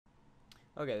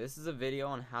Okay, this is a video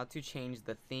on how to change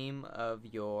the theme of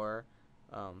your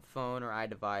phone or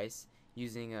iDevice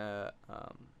using an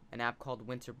app called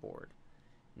Winterboard.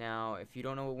 Now, if you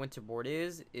don't know what Winterboard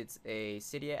is, it's a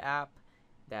Cydia app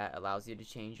that allows you to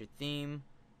change your theme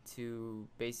to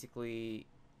basically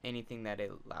anything that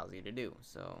it allows you to do.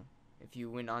 So, if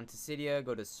you went onto Cydia,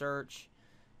 go to search,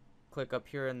 click up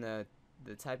here in the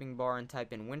typing bar and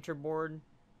type in Winterboard.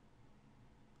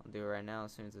 I'll do it right now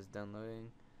as soon as it's done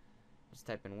loading. Just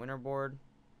type in Winterboard.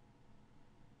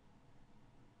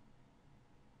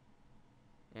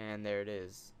 And there it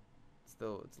is. It's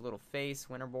a little face,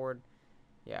 Winterboard.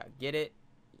 Yeah, get it.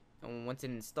 And once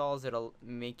it installs, it'll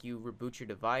make you reboot your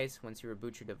device. Once you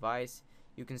reboot your device,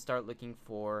 you can start looking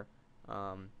for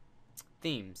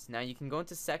themes. Now you can go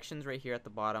into sections right here at the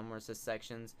bottom where it says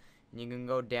sections, and you can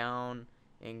go down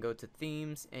and go to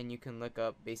themes, and you can look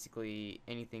up basically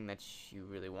anything that you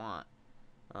really want.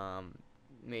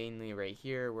 Mainly right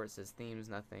here where it says themes,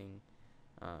 nothing.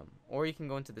 Or you can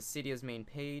go into the Cydia's main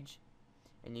page,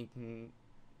 and you can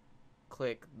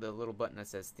click the little button that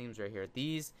says themes right here.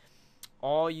 These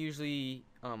all usually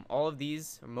all of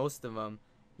these, or most of them,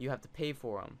 you have to pay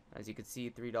for them. As you can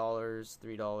see,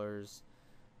 $3.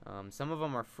 Some of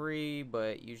them are free,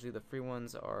 but usually the free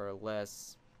ones are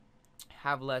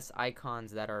have less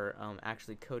icons that are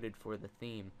actually coded for the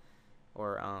theme,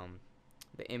 or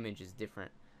the image is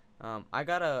different. I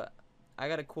got a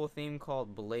cool theme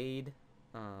called Blade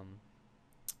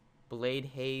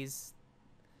Haze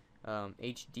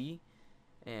HD,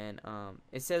 and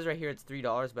it says right here it's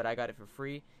 $3, but I got it for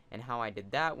free. And how I did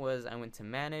that was I went to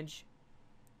manage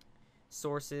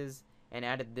sources and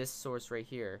added this source right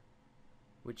here,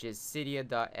 which is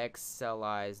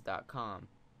cydia.xcellize.com.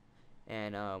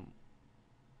 And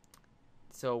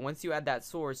so once you add that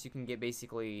source, you can get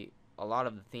basically a lot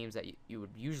of the themes that you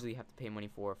would usually have to pay money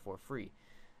for free.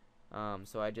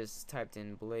 So I just typed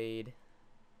in Blade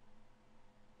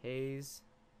Haze,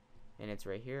 and it's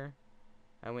right here.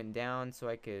 I went down so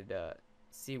I could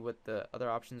see what the other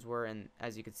options were, and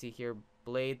as you can see here,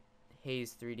 Blade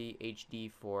Haze 3D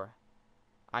HD for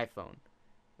iPhone.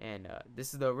 And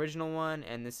this is the original one,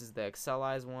 and this is the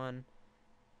Xcellize one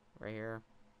right here.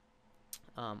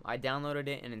 I downloaded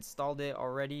it and installed it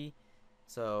already,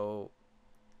 so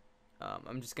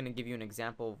I'm just going to give you an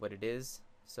example of what it is.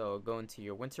 So go into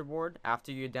your Winterboard.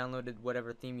 After you downloaded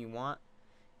whatever theme you want,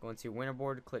 go into your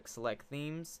Winterboard, click Select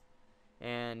Themes,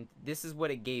 and this is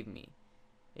what it gave me.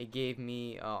 It gave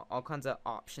me all kinds of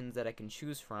options that I can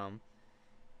choose from.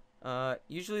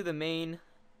 Usually the main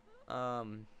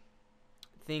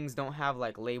things don't have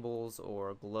like labels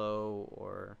or glow,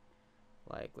 or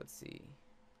like, let's see,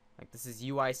 like this is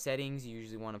UI settings. You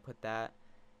usually want to put that.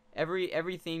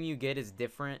 Every theme you get is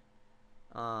different.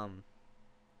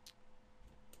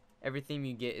 Every theme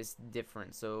you get is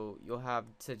different, so you'll have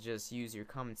to just use your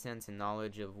common sense and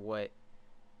knowledge of what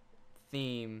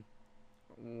these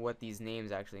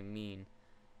names actually mean.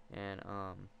 And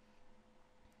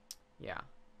yeah,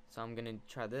 so I'm gonna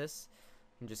try this.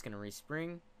 I'm just gonna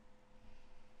respring.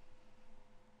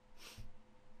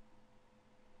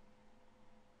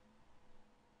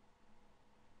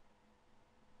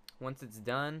 Once it's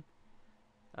done,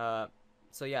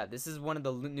 so yeah, this is one of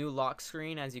the new lock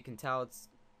screen. As you can tell, it's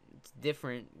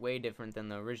different, way different than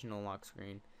the original lock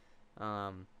screen.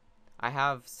 I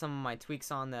have some of my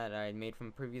tweaks on that I made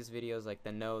from previous videos, like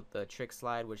the note, the trick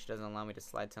slide, which doesn't allow me to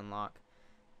slide to unlock.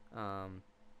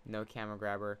 No camera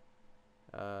grabber.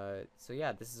 So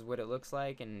yeah, this is what it looks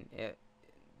like, and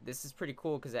this is pretty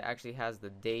cool because it actually has the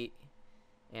date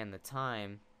and the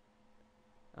time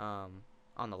on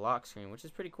the lock screen, which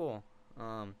is pretty cool.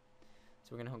 So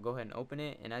we're gonna go ahead and open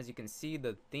it, and as you can see,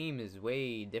 the theme is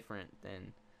way different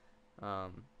than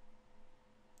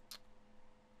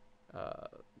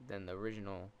the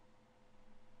original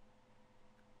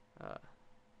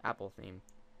Apple theme.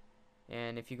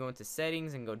 And if you go into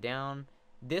settings and go down,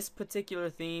 this particular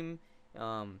theme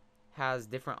has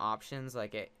different options.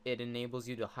 Like it enables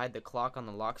you to hide the clock on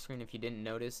the lock screen. If you didn't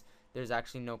notice, there's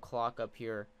actually no clock up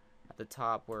here at the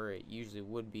top where it usually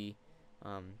would be,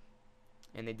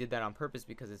 and they did that on purpose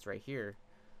because it's right here.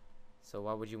 So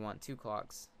why would you want two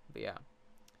clocks? But yeah.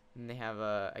 And they have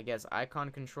I guess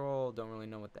icon control. Don't really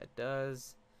know what that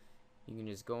does. You can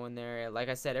just go in there. Like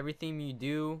I said, every theme you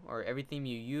do or every theme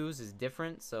you use is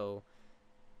different. So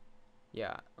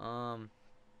yeah.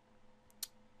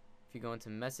 If you go into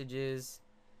messages,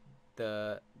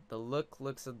 the look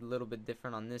looks a little bit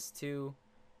different on this too.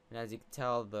 And as you can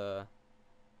tell, the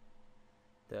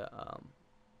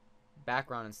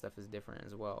background and stuff is different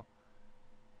as well.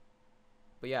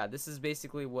 But yeah, this is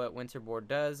basically what Winterboard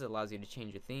does. It allows you to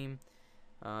change your theme.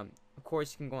 Of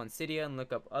course, you can go on Cydia and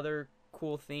look up other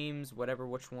cool themes,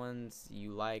 which ones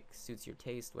you like, suits your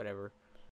taste, whatever.